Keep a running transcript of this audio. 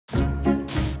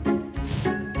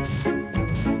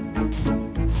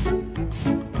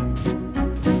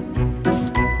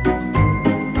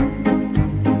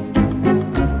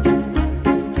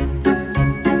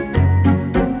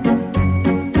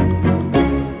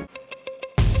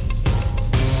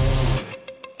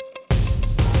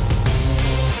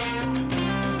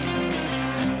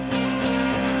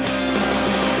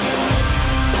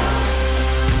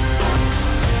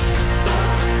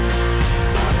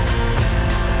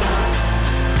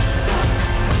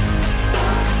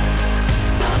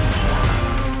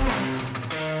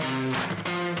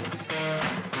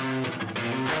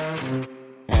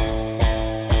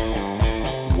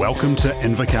Welcome to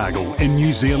Invercargill in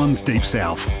New Zealand's Deep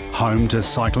South, home to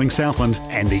Cycling Southland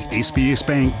and the SBS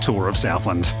Bank Tour of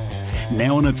Southland.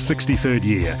 Now in its 63rd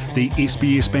year, the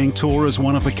SBS Bank Tour is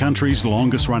one of the country's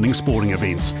longest running sporting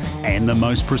events and the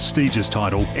most prestigious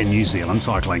title in New Zealand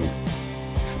cycling.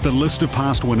 The list of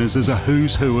past winners is a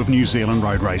who's who of New Zealand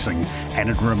road racing, and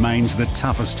it remains the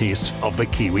toughest test of the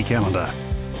Kiwi calendar.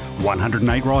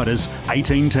 108 riders,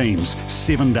 18 teams,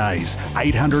 7 days,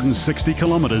 860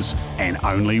 kilometres and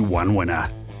only one winner.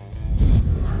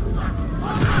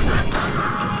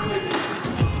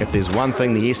 If there's one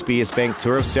thing the SBS Bank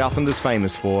Tour of Southland is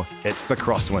famous for, it's the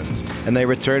crosswinds, and they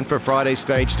return for Friday's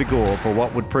stage to Gore for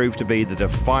what would prove to be the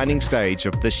defining stage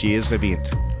of this year's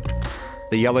event.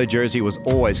 The yellow jersey was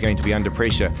always going to be under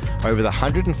pressure over the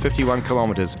 151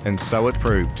 kilometres, and so it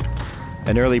proved.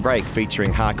 An early break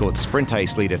featuring Harcourt Sprint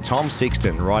Ace leader Tom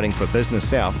Sexton riding for Business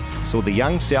South saw the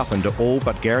young Southlander all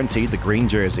but guaranteed the green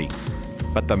jersey.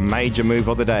 But the major move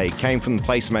of the day came from the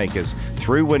placemakers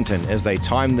through Winton as they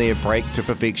timed their break to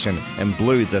perfection and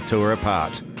blew the tour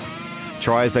apart.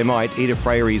 Try as they might, Edith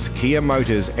Freyre's Kia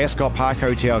Motors Ascot Park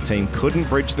Hotel team couldn't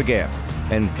bridge the gap,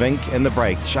 and Vink in the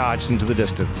break charged into the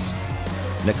distance.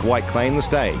 Nick White claimed the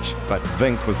stage, but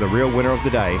Vink was the real winner of the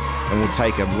day and will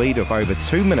take a lead of over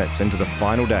 2 minutes into the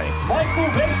final day. Michael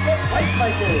Vink, the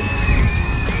placemakers.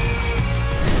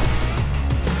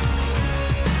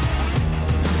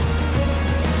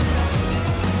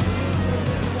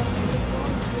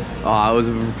 It was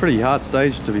a pretty hard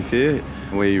stage, to be fair.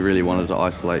 We really wanted to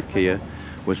isolate Kia,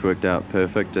 which worked out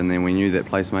perfect, and then we knew that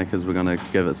placemakers were going to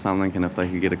give it something, and if they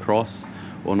could get across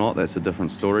or not, that's a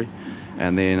different story.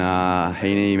 And then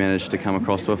Heaney managed to come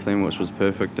across with them, which was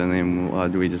perfect, and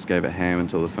then we just gave it ham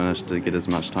until the finish to get as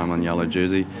much time on yellow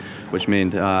jersey, which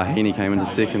meant Heaney came into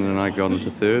second and I got into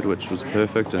third, which was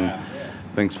perfect, and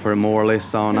Vink's more or less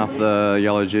sewing up the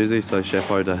yellow jersey, so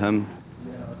chapeau to him.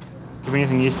 If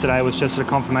anything, yesterday was just a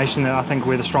confirmation that I think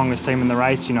we're the strongest team in the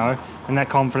race, you know, and that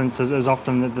confidence is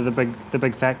often the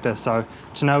big factor. So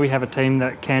to know we have a team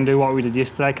that can do what we did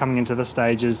yesterday coming into this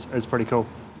stage is pretty cool.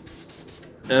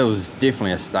 It was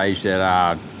definitely a stage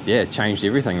that changed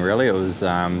everything really. It was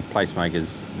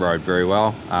placemakers rode very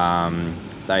well.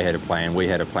 They had a plan, we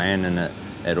had a plan, and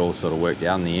it all sort of worked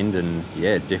out in the end, and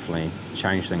yeah, it definitely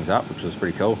changed things up, which was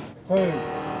pretty cool. 2,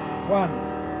 1,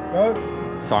 go.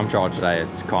 Time trial today,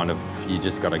 it's kind of, you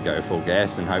just got to go full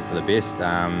gas and hope for the best.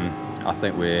 I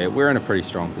think we're in a pretty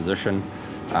strong position,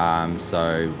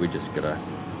 so we just got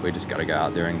to go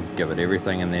out there and give it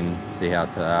everything, and then see how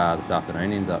this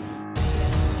afternoon ends up.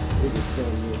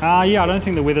 I don't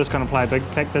think the weather's going to play a big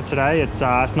factor today. It's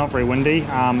not very windy.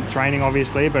 It's raining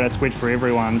obviously, but it's wet for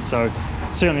everyone. So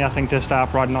certainly I think to start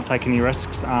up ride, not take any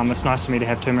risks. It's nice for me to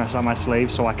have 2 minutes up my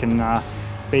sleeve so I can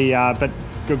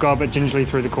go a bit gingerly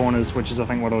through the corners, which is I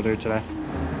think what I'll do today.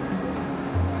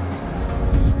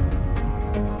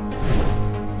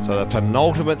 So the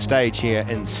penultimate stage here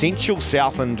in central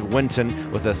Southland,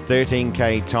 Winton, with a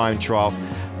 13k time trial.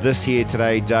 This here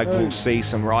today, Doug, will see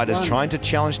some riders trying to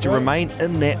challenge to remain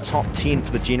in that top 10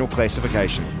 for the general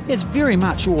classification. It's very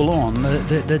much all on.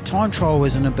 The time trial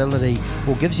is an ability,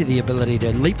 or gives you the ability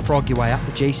to leapfrog your way up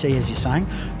the GC, as you're saying,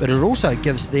 but it also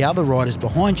gives the other riders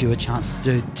behind you a chance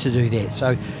to do that.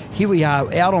 So here we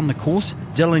are out on the course.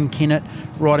 Dylan Kennett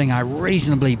riding a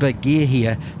reasonably big gear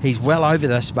here. He's well over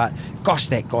this, but gosh,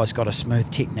 that guy's got a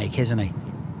smooth technique, hasn't he?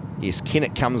 Yes,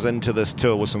 Kennett comes into this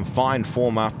tour with some fine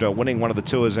form after winning one of the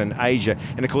tours in Asia.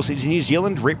 And of course, he's a New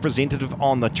Zealand representative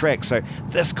on the track. So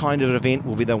this kind of event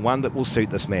will be the one that will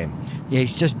suit this man. Yeah,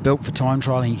 he's just built for time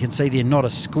trialling. You can see there not a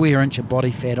square inch of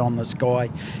body fat on this guy.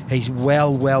 He's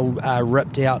well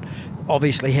ripped out.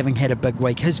 Obviously, having had a big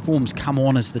week, his form's come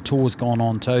on as the tour's gone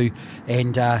on too.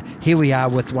 And here we are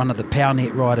with one of the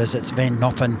Powernet riders. It's Van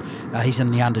Noppen. He's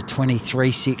in the under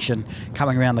 23 section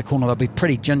coming around the corner. They'll be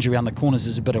pretty ginger around the corners.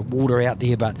 There's a bit of water out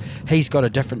there, but he's got a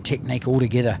different technique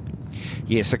altogether.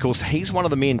 Yes, of course, he's one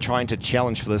of the men trying to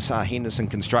challenge for this Henderson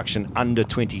Construction under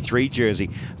 23 jersey.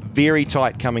 Very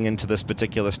tight coming into this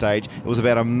particular stage. It was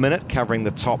about a minute covering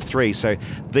the top 3, so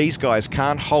these guys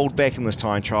can't hold back in this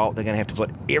time trial. They're going to have to put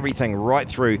everything right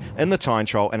through in the time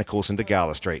trial and, of course, into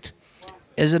Gala Street.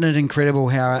 Isn't it incredible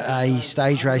how a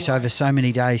stage race over so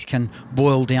many days can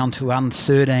boil down to a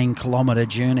 13-kilometre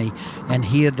journey? And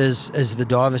here is the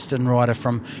Diveston rider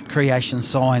from Creation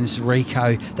Signs,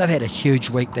 Rico. They've had a huge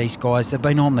week, these guys. They've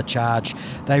been on the charge.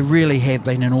 They really have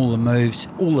been in all the moves,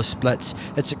 all the splits.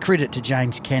 It's a credit to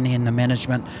James Canny and the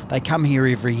management. They come here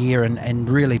every year and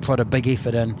really put a big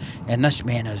effort in, and this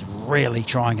man is really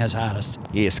trying his hardest.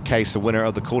 Yes, Case, the winner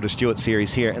of the Quarter Stewart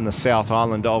Series here in the South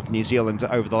Island of New Zealand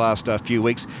over the last few weeks.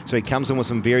 weeks, so he comes in with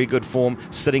some very good form,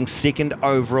 sitting second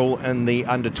overall in the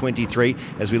under-23.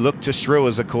 As we look to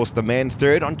Schreuers, of course, the man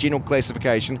third on general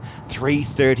classification,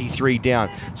 3:33 down.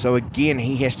 So again,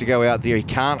 he has to go out there. He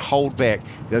can't hold back.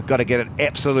 They've got to get it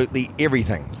absolutely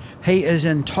everything. He is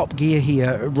in top gear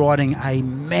here, riding a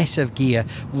massive gear,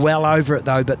 well over it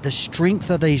though, but the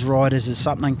strength of these riders is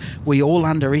something we all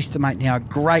underestimate now. A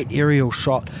great aerial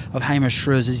shot of Hamish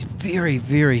Schreuers. Is very,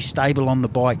 very stable on the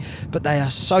bike, but they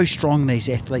are so strong, these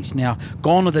athletes now.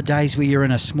 Gone are the days where you're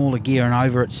in a smaller gear and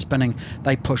over it spinning.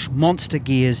 They push monster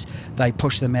gears, they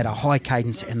push them at a high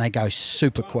cadence, and they go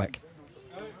super quick.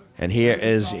 And here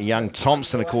is young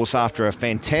Thompson, of course, after a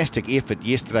fantastic effort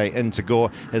yesterday in Tagore,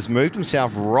 has moved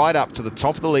himself right up to the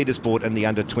top of the leaderboard in the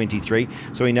under-23.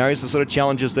 So he knows the sort of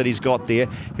challenges that he's got there.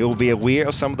 He'll be aware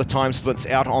of some of the time splits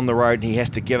out on the road, and he has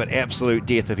to give it absolute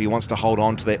death if he wants to hold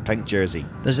on to that pink jersey.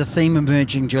 There's a theme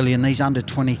emerging, Julian. These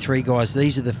under-23 guys,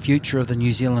 these are the future of the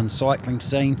New Zealand cycling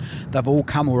scene. They've all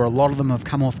come, or a lot of them have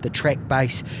come off the track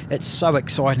base. It's so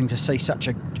exciting to see such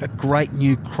a great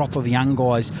new crop of young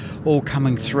guys all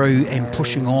coming through and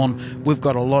pushing on. We've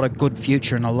got a lot of good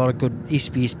future and a lot of good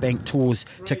SBS Bank Tours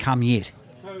to come yet.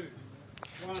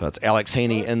 So it's Alex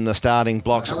Heaney in the starting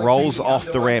blocks, rolls off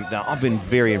the ramp. Now, I've been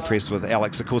very impressed with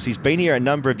Alex. Of course, he's been here a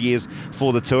number of years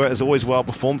for the Tour, has always well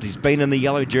performed. He's been in the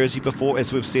yellow jersey before,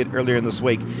 as we've said earlier in this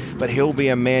week, but he'll be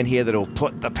a man here that'll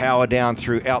put the power down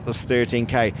throughout this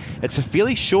 13K. It's a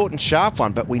fairly short and sharp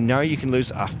one, but we know you can lose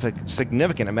a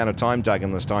significant amount of time, Doug,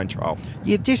 in this time trial.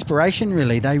 Yeah, desperation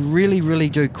really. They really, really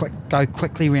do go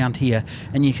quickly around here,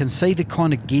 and you can see the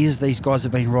kind of gears these guys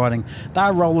have been riding.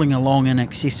 They're rolling along in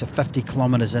excess of 50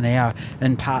 kilometres an hour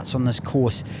in parts on this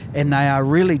course, and they are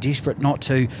really desperate not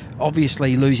to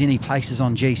obviously lose any places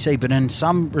on GC, but in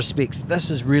some respects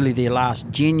this is really their last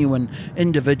genuine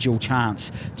individual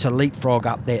chance to leapfrog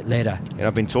up that ladder. And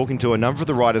I've been talking to a number of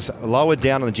the riders lower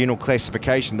down in the general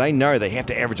classification. They know they have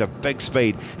to average a big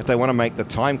speed if they want to make the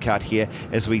time cut here,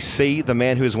 as we see the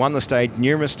man who has won the stage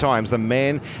numerous times, the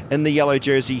man in the yellow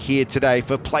jersey here today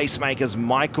for placemakers,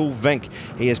 Michael Vink.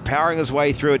 He is powering his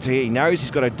way through it. He knows he's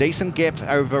got a decent gap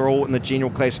overall in the general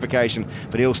classification,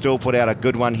 but he'll still put out a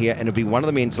good one here, and it'll be one of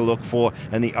the men to look for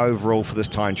in the overall for this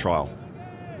time trial.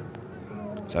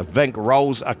 So Vink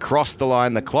rolls across the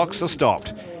line, the clocks are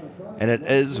stopped, and it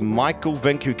is Michael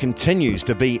Vink who continues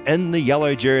to be in the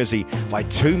yellow jersey by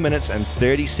 2 minutes and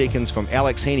 30 seconds from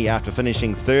Alex Heaney after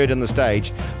finishing third in the stage,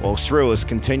 while Schreuers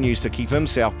continues to keep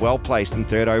himself well placed in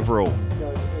third overall.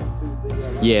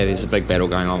 Yeah, there's a big battle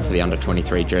going on for the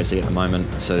under-23 jersey at the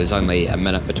moment, so there's only a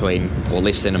minute between, or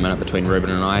less than a minute between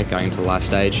Ruben and I going to the last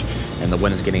stage, and the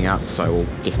winner's getting up, so we'll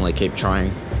definitely keep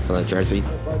trying for the jersey.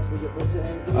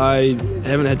 I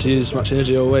haven't had to use much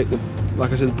energy all week.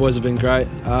 Like I said, the boys have been great.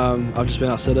 I've just been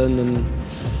out sitting and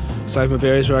saving my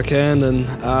berries where I can, and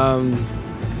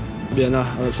yeah, no,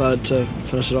 I'm excited to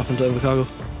finish it off into Invercargill.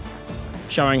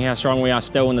 Showing how strong we are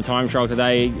still in the time trial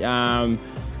today.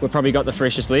 We've probably got the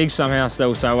freshest legs somehow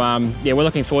still, so yeah, we're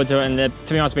looking forward to it, and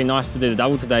to be honest, it's been nice to do the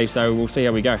double today, so we'll see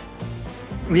how we go.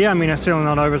 Yeah, I mean, it's certainly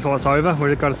not over until it's over.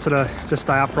 We've got to sort of just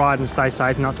stay upright and stay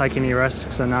safe, not take any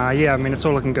risks, and yeah, I mean, it's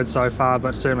all looking good so far,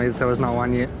 but certainly there was not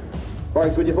one yet.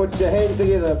 Folks, would you put your hands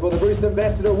together for the Bruce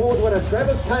Ambassador Award winner,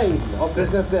 Travis Kane of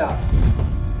Business South.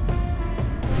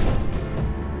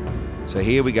 So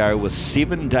here we go with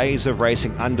 7 days of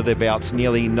racing under their belts,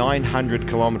 nearly 900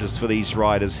 kilometres for these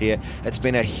riders here. It's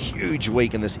been a huge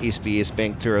week in this SBS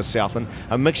Bank Tour of Southland.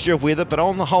 A mixture of weather, but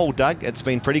on the whole, Doug, it's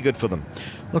been pretty good for them.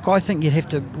 Look, I think you'd have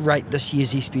to rate this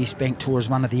year's SBS Bank Tour as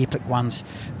one of the epic ones.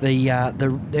 The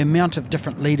amount of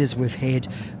different leaders we've had,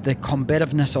 the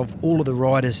combativeness of all of the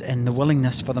riders and the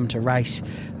willingness for them to race.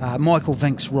 Michael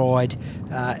Vink's ride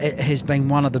it has been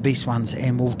one of the best ones,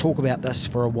 and we'll talk about this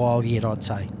for a while yet, I'd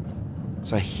say.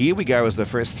 So here we go as the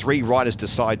first 3 riders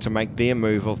decide to make their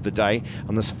move of the day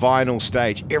on this final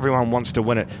stage. Everyone wants to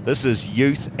win it. This is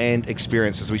youth and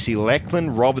experience, as we see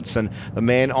Lachlan Robertson, the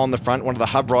man on the front, one of the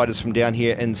hub riders from down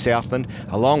here in Southland,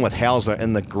 along with Hauser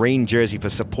in the green jersey for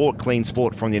Support Clean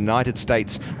Sport from the United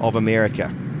States of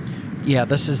America. Yeah,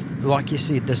 this is, like you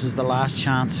said, this is the last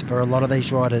chance for a lot of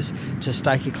these riders to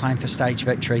stake a claim for stage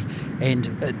victory, and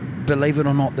believe it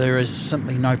or not, there is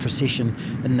simply no procession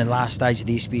in the last stage of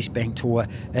the SBS Bank Tour.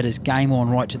 It is game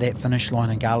on right to that finish line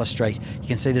in Gala Street. You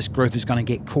can see this group is going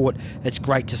to get caught. It's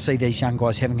great to see these young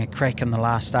guys having a crack in the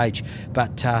last stage,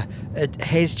 but it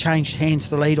has changed hands,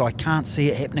 the lead. I can't see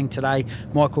it happening today.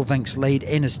 Michael Vink's lead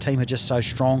and his team are just so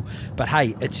strong, but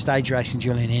hey, it's stage racing,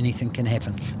 Julian, anything can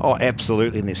happen. Oh,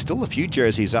 absolutely, and there's still a few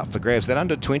jerseys up for grabs. That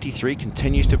under 23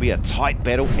 continues to be a tight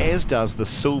battle, as does the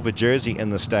silver jersey in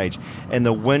the stage. And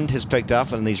the wind has picked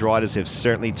up, and these riders have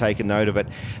certainly taken note of it,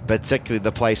 particularly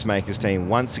the Placemakers team.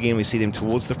 Once again, we see them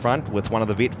towards the front with one of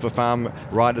the Vet for Farm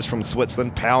riders from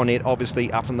Switzerland, Powernet,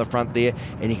 obviously up in the front there,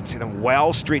 and you can see them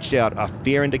well stretched out, a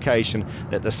fair indication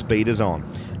that the speed is on.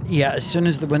 Yeah, as soon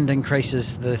as the wind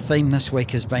increases, the theme this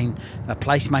week has been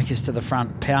Placemakers to the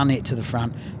front, Powernet to the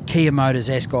front, Kia Motors,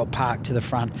 Ascot Park to the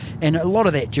front. And a lot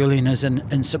of that, Julian, is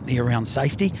in simply around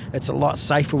safety. It's a lot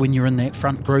safer when you're in that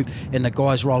front group and the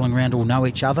guys rolling around all know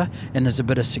each other and there's a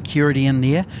bit of security in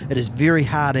there. It is very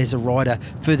hard as a rider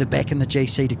further back in the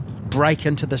GC to break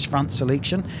into this front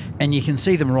selection, and you can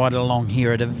see them ride along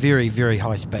here at a very, very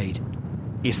high speed.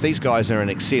 Yes, these guys are in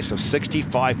excess of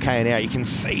 65k an hour. You can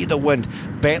see the wind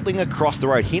battling across the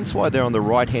road, hence why they're on the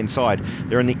right-hand side.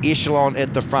 They're in the echelon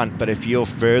at the front, but if you're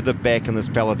further back in this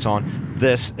peloton,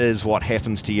 this is what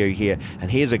happens to you here. And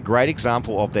here's a great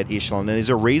example of that echelon. And there's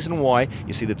a reason why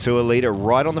you see the tour leader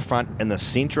right on the front in the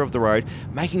centre of the road,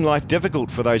 making life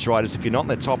difficult for those riders if you're not in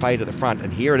the top 8 at the front.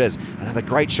 And here it is, another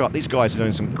great shot. These guys are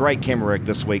doing some great camera work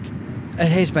this week. It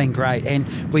has been great, and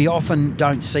we often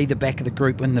don't see the back of the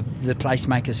group when the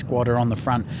Placemakers squad are on the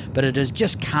front, but it is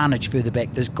just carnage further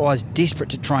back. There's guys desperate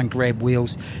to try and grab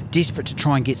wheels, desperate to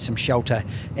try and get some shelter,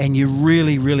 and you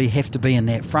really, really have to be in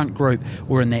that front group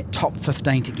or in that top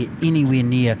 15 to get anywhere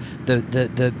near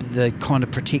the kind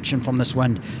of protection from this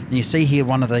wind. And you see here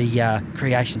one of the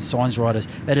Creation Signs riders.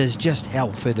 It is just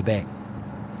hell further back.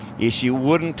 Yes, you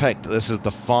wouldn't pick that this is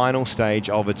the final stage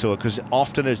of a tour, because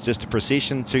often it's just a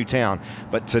procession to town.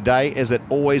 But today, as it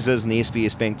always is in the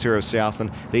SBS Bank Tour of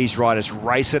Southland, these riders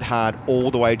race it hard all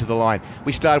the way to the line.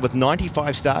 We started with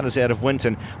 95 starters out of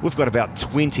Winton. We've got about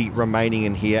 20 remaining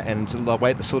in here, and the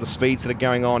way the sort of speeds that are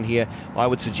going on here, I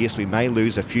would suggest we may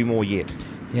lose a few more yet.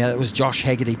 Yeah, it was Josh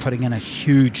Haggerty putting in a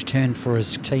huge turn for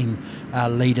his team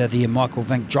leader there, Michael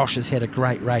Vink. Josh has had a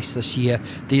great race this year.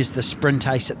 There's the sprint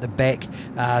ace at the back,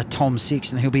 Tom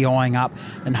Sexton. He'll be eyeing up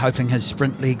and hoping his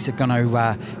sprint legs are going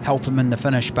to help him in the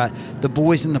finish. But the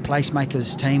boys in the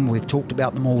Placemakers team, we've talked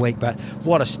about them all week, but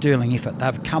what a sterling effort.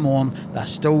 They've come on, they're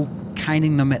still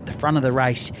caning them at the front of the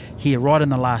race here right in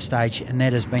the last stage, and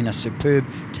that has been a superb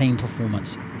team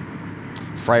performance.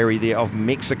 Freyre there of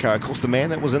Mexico, of course the man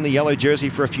that was in the yellow jersey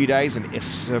for a few days, and a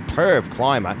superb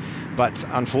climber, but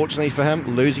unfortunately for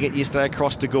him, losing it yesterday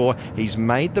across to Gore. He's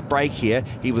made the break here.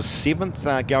 He was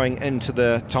 7th going into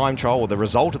the time trial, or the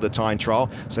result of the time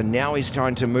trial, so now he's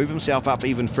trying to move himself up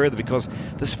even further because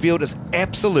this field is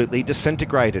absolutely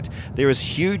disintegrated. There is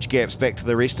huge gaps back to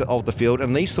the rest of the field,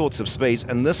 and these sorts of speeds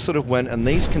and this sort of wind and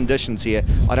these conditions here,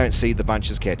 I don't see the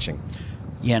bunches catching.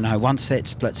 Yeah, no, once that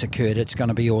split's occurred, it's going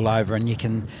to be all over, and you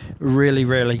can really,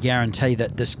 really guarantee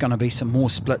that there's going to be some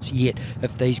more splits yet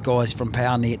if these guys from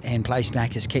Powernet and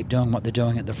Placemakers keep doing what they're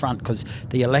doing at the front, because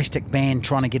the elastic band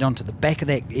trying to get onto the back of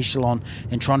that echelon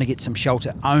and trying to get some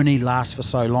shelter only lasts for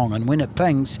so long, and when it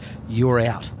pings, you're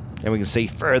out. And we can see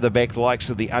further back the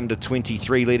likes of the under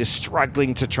 23 leaders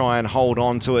struggling to try and hold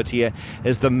on to it. Here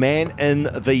is the man in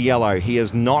the yellow. He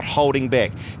is not holding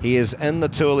back. He is in the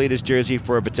tour leaders jersey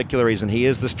for a particular reason. He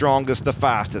is the strongest, the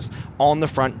fastest, on the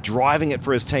front, driving it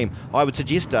for his team. I would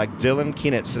suggest Dylan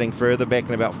Kennett, sitting further back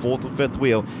in about 4th or 5th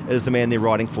wheel, is the man they're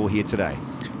riding for here today.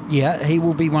 Yeah, he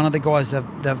will be one of the guys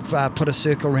they've put a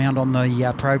circle around on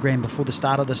the program before the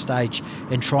start of the stage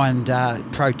and try and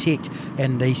protect.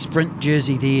 And the sprint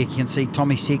jersey there, you can see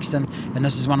Tommy Sexton, and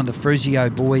this is one of the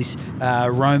Fruzio boys,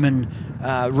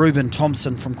 Reuben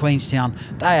Thompson from Queenstown.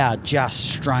 They are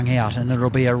just strung out, and it'll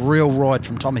be a real ride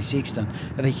from Tommy Sexton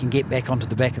if he can get back onto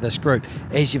the back of this group.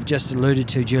 As you've just alluded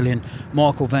to, Julian,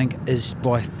 Michael Vink is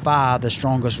by far the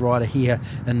strongest rider here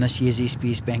in this year's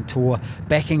SBS Bank Tour,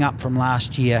 backing up from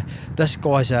last year. This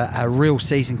guy's a real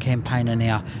season campaigner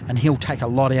now, and he'll take a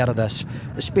lot out of this,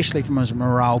 especially from his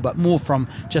morale, but more from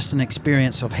just an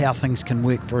experience of how things can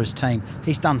work for his team.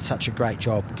 He's done such a great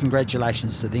job.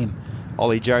 Congratulations to them.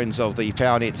 Ollie Jones of the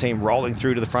Powernet team rolling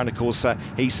through to the front. Of course,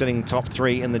 he's sitting top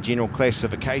 3 in the general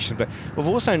classification. But we've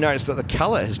also noticed that the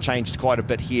colour has changed quite a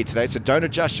bit here today, so don't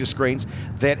adjust your screens.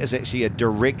 That is actually a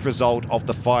direct result of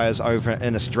the fires over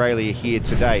in Australia here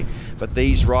today. But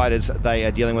these riders, they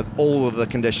are dealing with all of the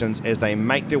conditions as they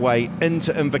make their way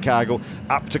into Invercargill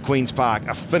up to Queen's Park,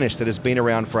 a finish that has been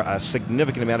around for a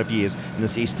significant amount of years in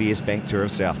this SBS Bank Tour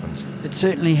of Southland. It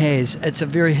certainly has. It's a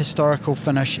very historical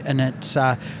finish, and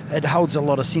it holds a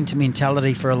lot of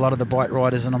sentimentality for a lot of the bike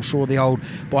riders, and I'm sure the old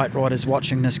bike riders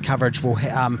watching this coverage will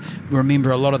remember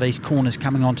a lot of these corners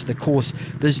coming onto the course.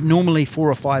 There's normally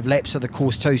 4 or 5 laps of the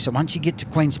course too, so once you get to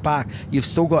Queen's Park, you've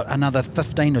still got another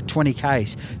 15 or 20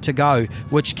 Ks to go, go,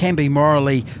 which can be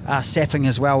morally sapping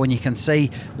as well, when you can see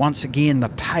once again the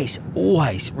pace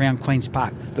always around Queen's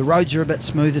Park. The roads are a bit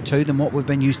smoother too than what we've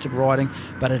been used to riding,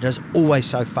 but it is always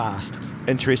so fast.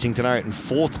 Interesting to note, in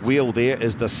fourth wheel there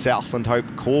is the Southland hope,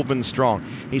 Corbin Strong.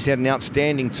 He's had an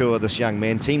outstanding tour, this young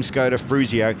man. Team Skoda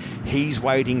Fruzio, he's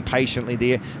waiting patiently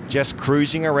there, just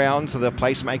cruising around to the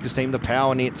Placemakers team, the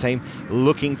PowerNet team,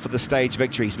 looking for the stage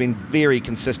victory. He's been very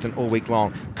consistent all week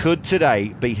long. Could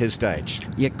today be his stage?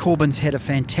 Yeah, Corbin's had a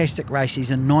fantastic race. He's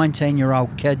a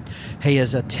 19-year-old kid. He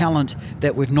is a talent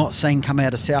that we've not seen come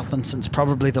out of Southland since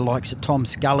probably the likes of Tom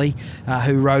Scully,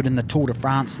 who rode in the Tour de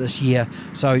France this year.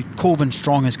 So Corbin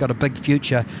Strong has got a big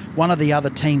future. One of the other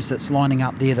teams that's lining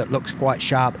up there that looks quite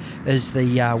sharp is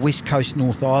the West Coast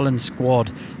North Island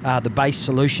squad, the Base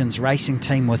Solutions racing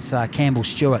team with Campbell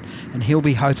Stewart, and he'll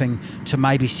be hoping to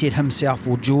maybe set himself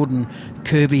or Jordan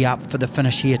Kirby up for the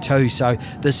finish here too. So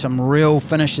there's some real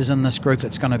finishes in this group.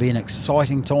 It's going to be an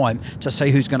exciting time to see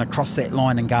who's going to cross that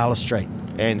line in Gala Street.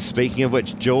 And speaking of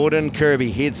which, Jordan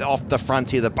Kirby heads off the front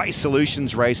here, the Base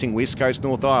Solutions Racing, West Coast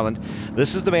North Island.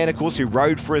 This is the man, of course, who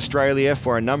rode for Australia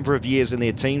for a number of years in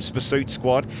their Team's Pursuit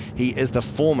squad. He is the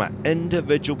former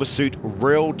Individual Pursuit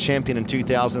World Champion in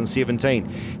 2017.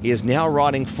 He is now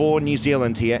riding for New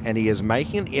Zealand here, and he is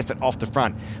making an effort off the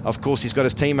front. Of course, he's got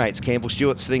his teammates, Campbell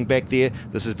Stewart sitting back there.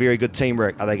 This is very good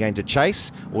teamwork. Are they going to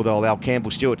chase, or they'll allow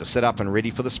Campbell Stewart to sit up and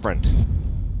ready for the sprint?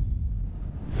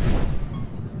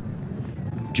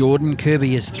 Jordan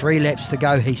Kirby has 3 laps to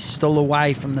go. He's still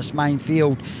away from this main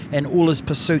field, and all his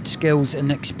pursuit skills and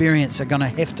experience are going to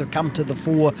have to come to the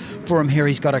fore for him here.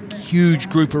 He's got a huge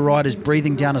group of riders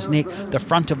breathing down his neck, the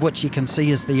front of which you can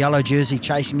see is the yellow jersey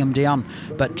chasing him down.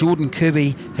 But Jordan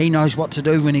Kirby, he knows what to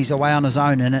do when he's away on his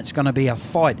own, and it's going to be a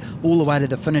fight all the way to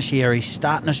the finish here. He's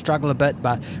starting to struggle a bit,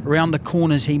 but around the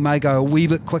corners he may go a wee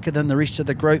bit quicker than the rest of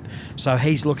the group, so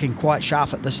he's looking quite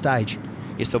sharp at this stage.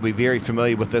 Yes, they'll be very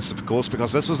familiar with this, of course,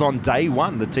 because this was on day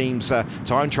one, the team's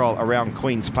time trial around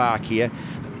Queen's Park here.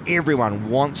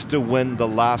 Everyone wants to win the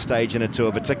last stage in a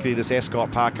tour, particularly this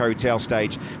Ascot Park Hotel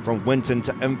stage from Winton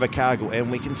to Invercargill.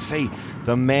 And we can see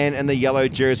the man in the yellow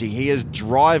jersey. He is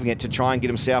driving it to try and get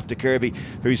himself to Kirby,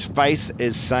 whose face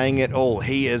is saying it all.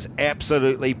 He is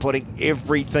absolutely putting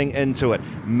everything into it.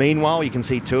 Meanwhile, you can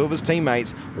see 2 of his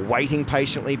teammates waiting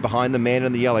patiently behind the man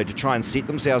in the yellow to try and set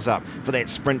themselves up for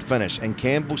that sprint finish. And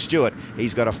Campbell Stewart,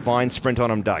 he's got a fine sprint on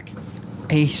him, Doug.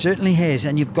 He certainly has,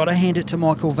 and you've got to hand it to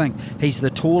Michael Vink. He's the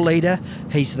tour leader.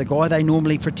 He's the guy they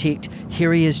normally protect.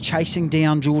 Here he is chasing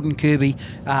down Jordan Kirby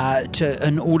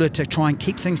in order to try and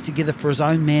keep things together for his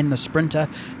own man, the sprinter.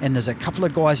 And there's a couple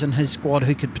of guys in his squad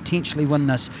who could potentially win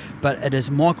this, but it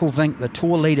is Michael Vink, the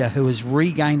tour leader, who has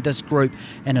regained this group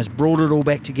and has brought it all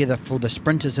back together for the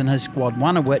sprinters in his squad,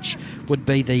 one of which would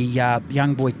be the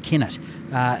young boy Kennett.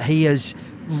 He is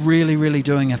really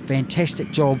doing a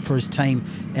fantastic job for his team,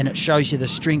 and it shows you the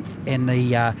strength and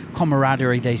the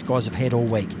camaraderie these guys have had all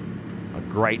week.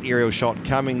 Great aerial shot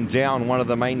coming down one of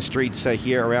the main streets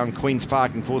here around Queen's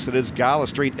Park. And of course, it is Gala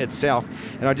Street itself.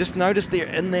 And I just noticed there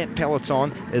in that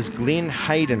peloton is Glenn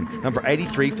Hayden, number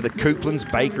 83 for the Couplands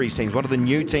Bakeries team, one of the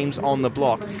new teams on the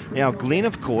block. Now, Glenn,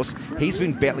 of course, he's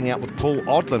been battling out with Paul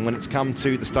Odlin when it's come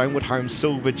to the Stonewood Home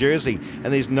silver jersey.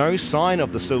 And there's no sign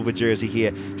of the silver jersey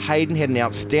here. Hayden had an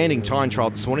outstanding time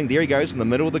trial this morning. There he goes in the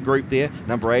middle of the group there,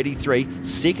 number 83,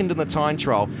 second in the time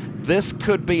trial. This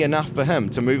could be enough for him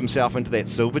to move himself into that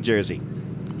silver jersey.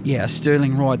 Yeah,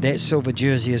 sterling ride. That silver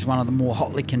jersey is one of the more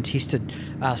hotly contested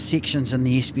sections in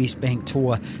the SBS Bank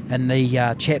Tour, and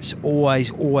the chaps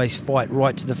always fight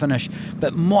right to the finish.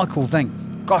 But Michael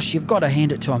Vink, gosh, you've got to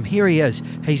hand it to him. Here he is.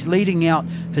 He's leading out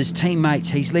his teammates.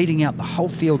 He's leading out the whole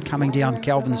field coming down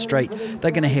Kelvin Street.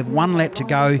 They're going to have 1 lap to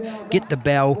go, get the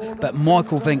bell, but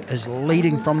Michael Vink is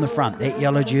leading from the front. That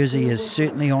yellow jersey is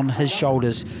certainly on his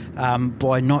shoulders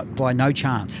by no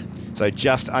chance. So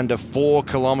just under 4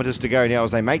 kilometres to go now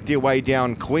as they make their way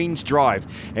down Queen's Drive,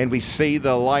 and we see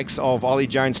the likes of Ollie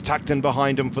Jones tucked in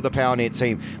behind him for the PowerNet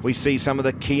team. We see some of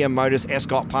the Kia Motors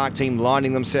Ascot Park team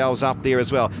lining themselves up there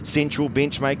as well. Central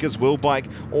Benchmakers, Will Bike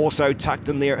also tucked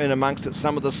in there in amongst it.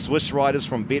 Some of the Swiss riders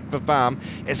from Bedford Farm,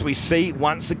 as we see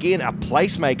once again a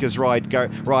Placemakers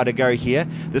rider go here.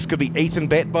 This could be Ethan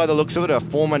Batt by the looks of it, a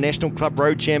former National Club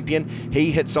Road champion.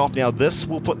 He hits off now. This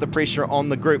will put the pressure on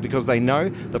the group because they know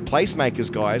the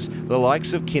placemakers, guys, the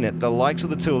likes of Kennett, the likes of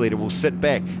the tour leader will sit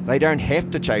back. They don't have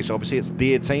to chase, obviously, it's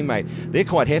their teammate. They're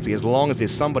quite happy as long as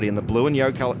there's somebody in the blue and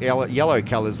yellow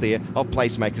colours there of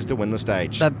placemakers to win the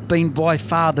stage. They've been by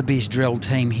far the best drilled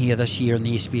team here this year in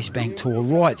the SBS Bank Tour,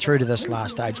 right through to this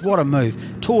last stage. What a move.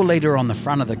 Tour leader on the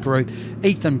front of the group.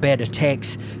 Ethan Batt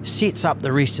attacks, sets up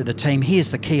the rest of the team. Here's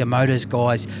the Kia Motors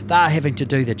guys. They're having to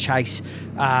do the chase.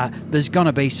 There's going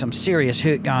to be some serious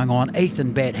hurt going on.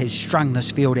 Ethan Batt has strung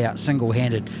this field out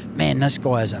single-handed. Man, this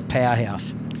guy is a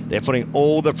powerhouse. They're putting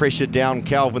all the pressure down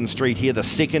Calvin Street here, the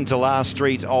second to last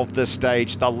street of this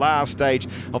stage, the last stage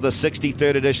of the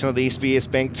 63rd edition of the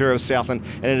SBS Bank Tour of Southland,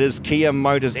 and it is Kia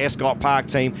Motors Ascot Park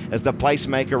team as the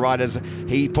placemaker riders.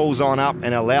 He pulls on up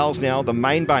and allows now the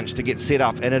main bunch to get set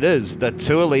up, and it is the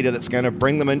tour leader that's going to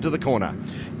bring them into the corner.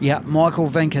 Yeah, Michael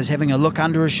Vink is having a look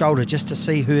under his shoulder just to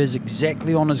see who is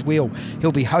exactly on his wheel.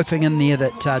 He'll be hoping in there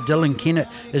that Dylan Kennett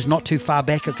is not too far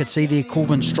back. I could see there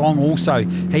Corbin Strong also.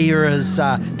 Here is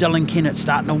Dylan Kennett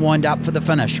starting to wind up for the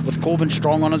finish with Corbin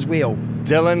Strong on his wheel.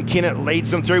 Dylan Kennett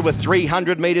leads them through with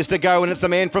 300 metres to go, and it's the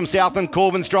man from Southland,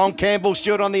 Corbin Strong. Campbell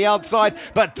Stewart on the outside,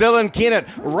 but Dylan Kennett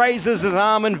raises his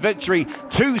arm in victory.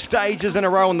 2 stages in a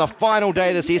row on the final day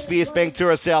of this SBS Bank Tour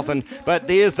of Southland. But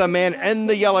there's the man in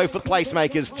the yellow for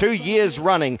placemakers. 2 years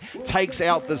running takes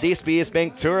out this SBS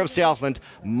Bank Tour of Southland.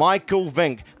 Michael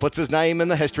Vink puts his name in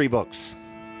the history books.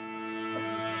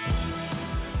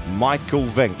 Michael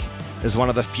Vink is one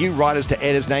of the few riders to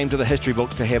add his name to the history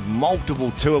books to have multiple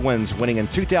tour wins, winning in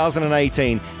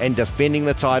 2018 and defending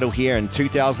the title here in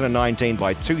 2019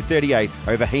 by 2:38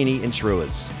 over Heaney and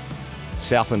Schreurs.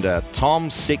 Southlander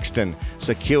Tom Sexton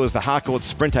secures the Harcourt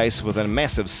Sprint Ace with a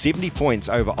massive 70 points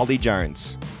over Ollie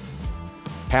Jones.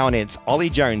 PowerNet's Ollie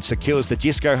Jones secures the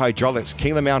Jesco Hydraulics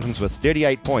Keeler Mountains with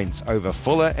 38 points over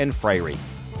Fuller and Freyre.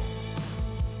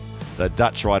 The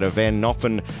Dutch rider Van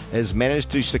Noppen has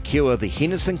managed to secure the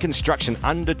Henderson Construction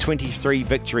Under-23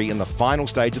 victory in the final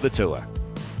stage of the tour,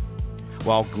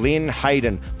 while Glenn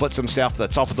Hayden puts himself at the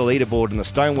top of the leaderboard in the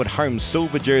Stonewood Homes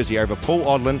silver jersey over Paul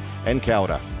Odlin and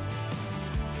Calder.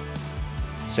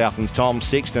 Southland's Tom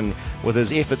Sexton, with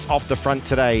his efforts off the front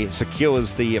today,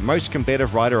 secures the most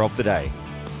combative rider of the day.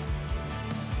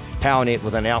 PowerNet,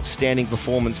 with an outstanding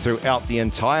performance throughout the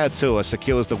entire tour,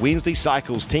 secures the Wednesday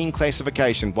Cycles team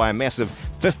classification by a massive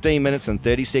 15 minutes and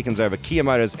 30 seconds over Kia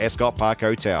Motors Ascot Park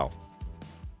Hotel.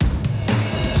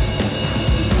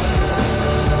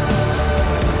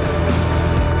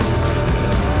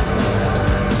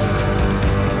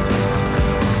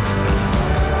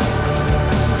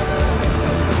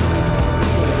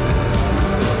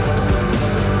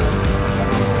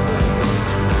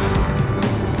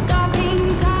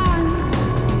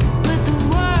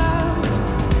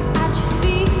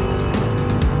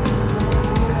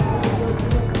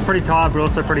 Pretty tired but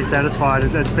also pretty satisfied.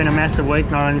 It's been a massive week,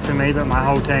 not only for me but my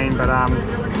whole team, but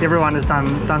everyone has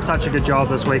done such a good job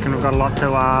this week, and we've got a lot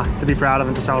to be proud of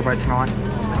and to celebrate tonight.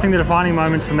 I think the defining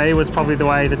moment for me was probably the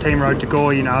way the team rode to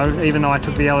Gore. You know, even though I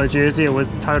took the yellow jersey, it was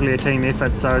totally a team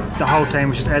effort, so the whole team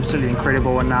was just absolutely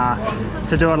incredible, and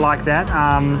to do it like that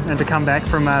and to come back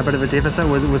from a bit of a deficit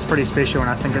was pretty special, and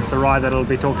I think it's a ride that'll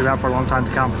be talked about for a long time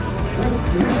to come.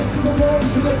 Some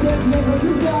noise for the champion for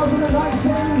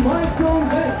 2019, Michael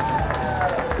Vink.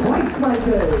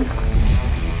 Placemakers.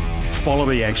 Follow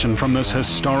the action from this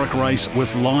historic race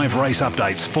with live race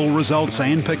updates, full results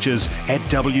and pictures at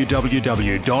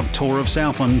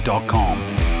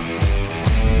www.tourofsouthland.com.